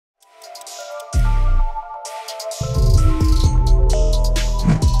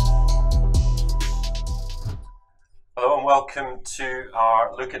welcome to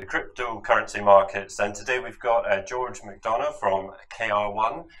our look at the cryptocurrency markets. And today we've got George McDonaugh from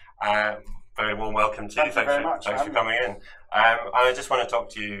KR1. Very warm welcome to you. Thanks for coming in. I just want to talk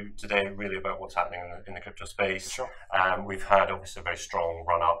to you today really about what's happening in the crypto space. Sure. We've had obviously a very strong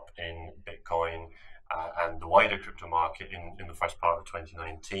run up in Bitcoin and the wider crypto market in the first part of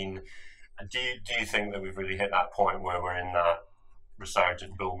 2019. Do you think that we've really hit that point where we're in that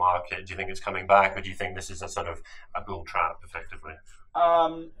resurgent bull market? Do you think it's coming back, or do you think this is a sort of a bull trap effectively?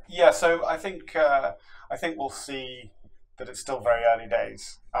 Yeah, so I think we'll see that it's still very early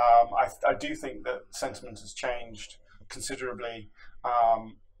days. I do think that sentiment has changed considerably.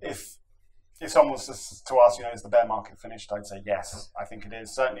 If someone was to ask, is the bear market finished? I'd say yes, I think it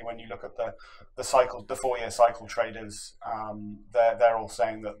is. Certainly when you look at the cycle, the 4-year cycle traders, they're all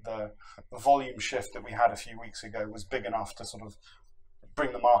saying that the volume shift that we had a few weeks ago was big enough to sort of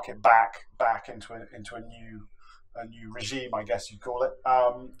bring the market back into a new regime, I guess you'd call it.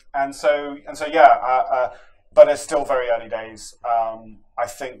 And so yeah, but it's still very early days. I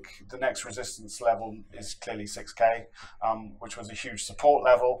think the next resistance level is clearly 6K, which was a huge support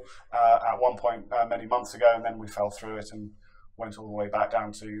level at one point many months ago, and then we fell through it and went all the way back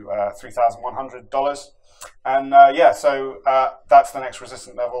down to $3,100. And yeah, so that's the next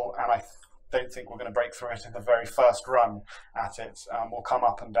resistance level, and I don't think we're going to break through it in the very first run at it. We'll come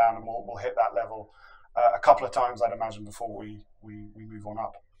up and down, and we'll hit that level a couple of times, I'd imagine, before we move on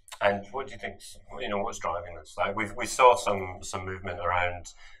up. And what do you think? What's driving this? Like we saw some movement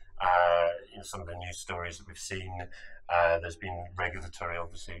around some of the news stories that we've seen. There's been regulatory,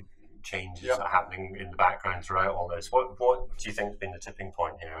 obviously, changes that are happening in the background throughout all this. What do you think has been the tipping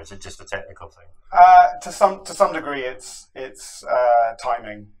point here? Is it just a technical thing? To some degree, it's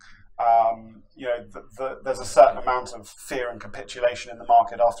timing. There's a certain amount of fear and capitulation in the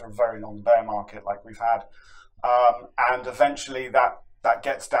market after a very long bear market like we've had, and eventually that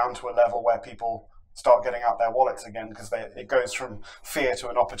gets down to a level where people start getting out their wallets again, because it goes from fear to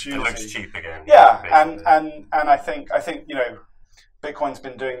an opportunity. It looks cheap again. Yeah, and I think Bitcoin's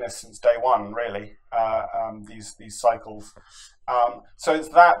been doing this since day one, really. These cycles. So it's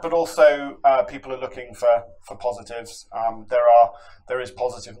that, but also people are looking for positives. There is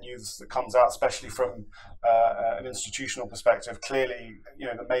positive news that comes out, especially from an institutional perspective. Clearly,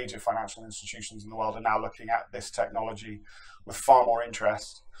 the major financial institutions in the world are now looking at this technology with far more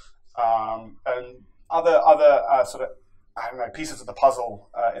interest, and other sort of pieces of the puzzle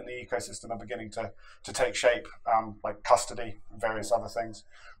in the ecosystem are beginning to take shape, like custody and various other things.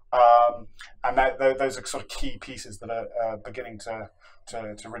 And those are sort of key pieces that are beginning to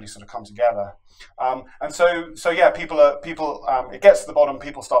really sort of come together. And so yeah, people it gets to the bottom,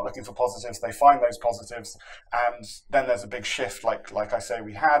 people start looking for positives, they find those positives, and then there's a big shift, like I say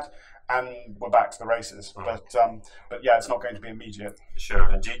we had, and we're back to the races. But yeah, it's not going to be immediate. Sure.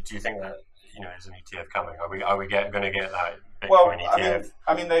 And do you think that is an ETF coming? Are we going to get that Bitcoin ETF?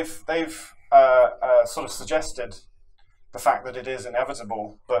 I mean they've sort of suggested the fact that it is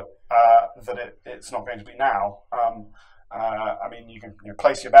inevitable, but that it's not going to be now. I mean, you can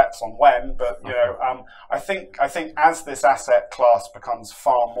place your bets on when, but I think as this asset class becomes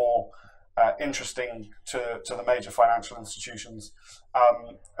far more interesting to the major financial institutions,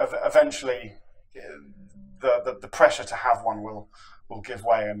 eventually the pressure to have one will give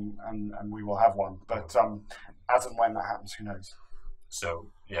way, and we will have one. But as and when that happens, who knows?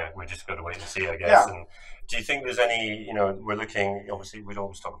 So yeah, we just got to wait and see, I guess. Yeah. And do you think there's any? We're looking. Obviously, we'd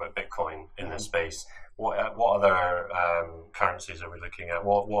always talk about Bitcoin in this space. What other currencies are we looking at?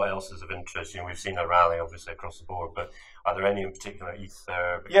 What else is of interest? We've seen a rally obviously across the board, but are there any in particular?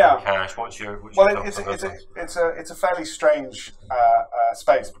 Ether, Bitcoin Cash. What's your it's a fairly strange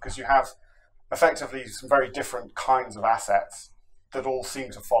space, because you have effectively some very different kinds of assets that all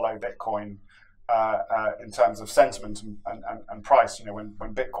seem to follow Bitcoin in terms of sentiment and price.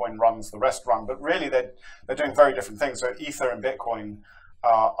 When Bitcoin runs, the rest run, but really they're doing very different things. So Ether and Bitcoin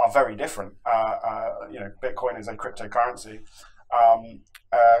are very different. Bitcoin is a cryptocurrency.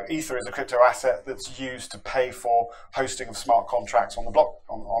 Ether is a crypto asset that's used to pay for hosting of smart contracts on the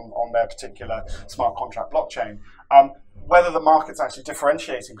on their particular smart contract blockchain. Whether the market's actually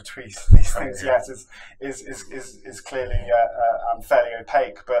differentiating between these things yet is clearly fairly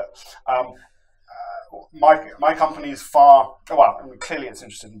opaque. But my company is clearly it's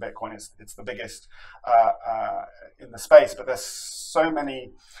interested in Bitcoin. It's the biggest in the space, but there's so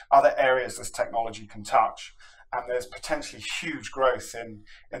many other areas this technology can touch, and there's potentially huge growth in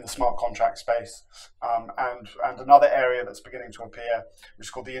the smart contract space, and another area that's beginning to appear, which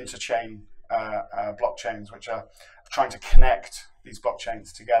is called the interchain blockchains, which are trying to connect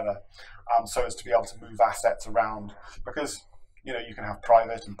blockchains together, so as to be able to move assets around, because you can have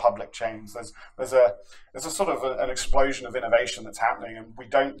private and public chains. There's a sort of an explosion of innovation that's happening, and we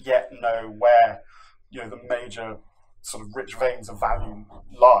don't yet know where the major sort of rich veins of value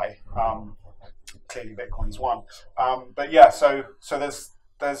lie. Clearly, Bitcoin's one, but yeah. So there's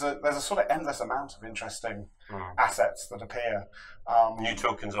a sort of endless amount of interesting assets that appear. New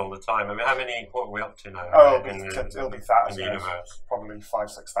tokens all the time. I mean, what are we up to now? Oh, it'll be thousands. In the universe. Probably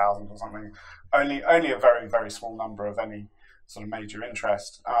 5,000-6,000 or something. Only a very, very small number of any sort of major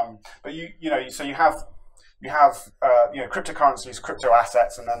interest. But you have cryptocurrencies, crypto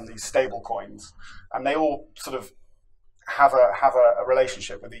assets, and then these stable coins, and they all sort of have a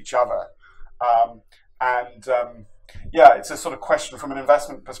relationship with each other. It's a sort of question from an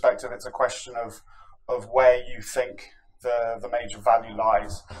investment perspective. It's a question of where you think the major value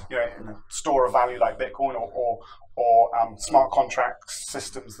lies. In a store of value like Bitcoin, or smart contract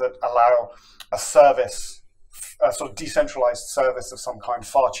systems that allow a service, a sort of decentralized service of some kind,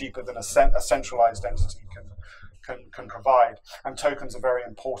 far cheaper than a centralized entity can provide. And tokens are very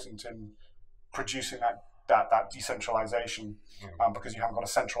important in producing that decentralization, because you haven't got a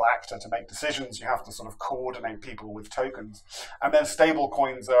central actor to make decisions. You have to sort of coordinate people with tokens. And then stable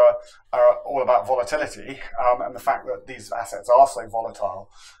coins are all about volatility, and the fact that these assets are so volatile,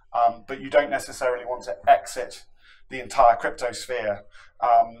 but you don't necessarily want to exit the entire crypto sphere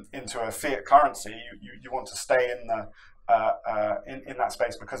into a fiat currency. You want to stay in that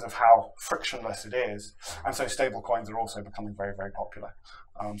space because of how frictionless it is, and so stable coins are also becoming very, very popular.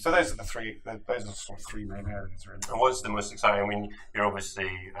 So those are sort of three main areas, really. And what's the most exciting? I mean, you're obviously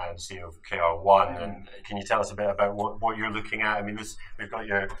CEO of KR1, and can you tell us a bit about what you're looking at? I mean, we've got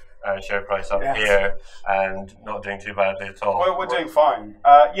your share price up here, and not doing too badly at all. Well, we're doing fine.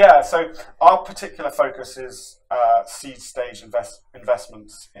 So our particular focus is seed stage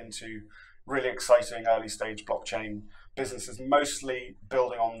investments into really exciting early stage blockchain businesses, mostly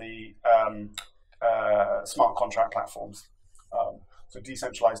building on the smart contract platforms. So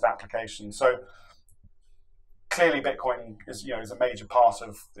decentralized applications. So clearly, Bitcoin is a major part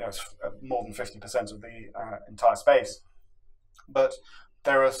of more than 50% of the entire space. But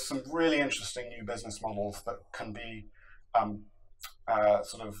there are some really interesting new business models that can be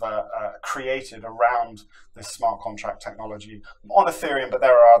created around this smart contract technology on Ethereum. But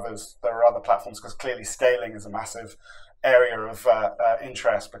there are others. There are other platforms, because clearly scaling is a massive area of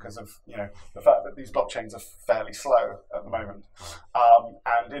interest, because of the fact that these blockchains are fairly slow at the moment,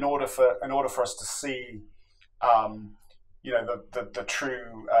 and in order for us to see the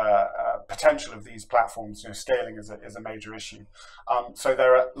true potential of these platforms, scaling is a major issue. So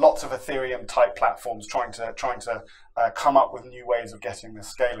there are lots of Ethereum type platforms trying to come up with new ways of getting this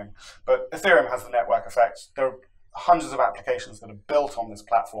scaling, but Ethereum has the network effect. There are hundreds of applications that are built on this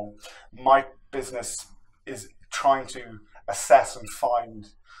platform. My business is trying to assess and find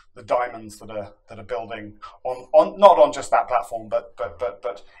the diamonds that are building on not on just that platform, but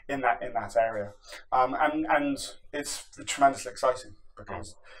in that area, and it's tremendously exciting,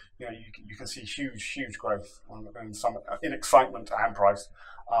 because you can see huge growth in excitement and price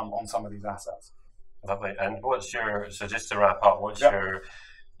on some of these assets. Lovely. And so just to wrap up, what's your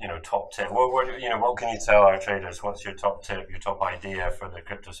top tip? What can you tell our traders? What's your top tip, your top idea for the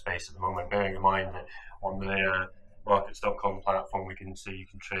crypto space at the moment? Bearing in mind that on the Markets.com platform, you can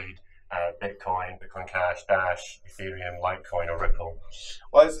trade Bitcoin, Bitcoin Cash, Dash, Ethereum, Litecoin, or Ripple.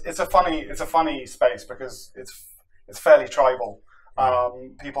 Well, it's a funny space, because it's fairly tribal.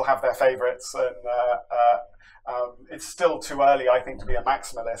 People have their favorites, and it's still too early, I think, to be a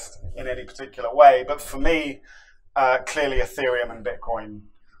maximalist in any particular way. But for me, clearly Ethereum and Bitcoin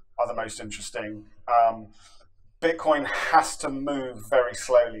are the most interesting. Bitcoin has to move very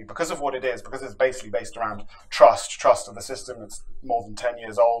slowly because of what it is, because it's basically based around trust of the system. It's more than 10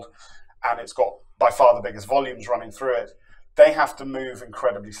 years old, and it's got by far the biggest volumes running through it. They have to move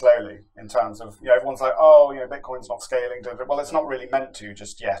incredibly slowly in terms of, everyone's like, Bitcoin's not scaling. Well, it's not really meant to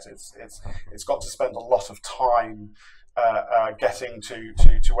just yet. It's got to spend a lot of time getting to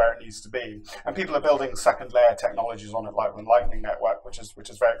where it needs to be, and people are building second layer technologies on it, like the Lightning Network, which is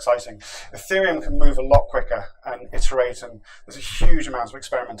very exciting. Ethereum can move a lot quicker and iterate, and there's a huge amount of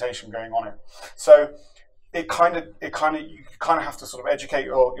experimentation going on it. So you kind of have to sort of educate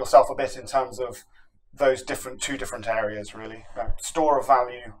yourself a bit in terms of those two different areas, really. Store of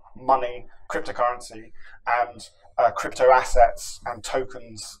value, money, cryptocurrency, and crypto assets and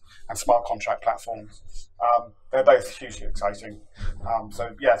tokens and smart contract platforms. They're both hugely exciting.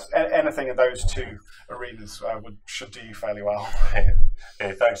 So yes, anything in those two arenas should do you fairly well.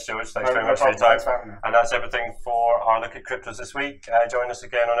 Okay, thanks, George. Thanks very much for your time. And that's everything for our look at cryptos this week. Join us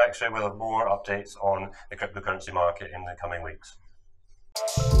again on Extra. We'll have more updates on the cryptocurrency market in the coming weeks.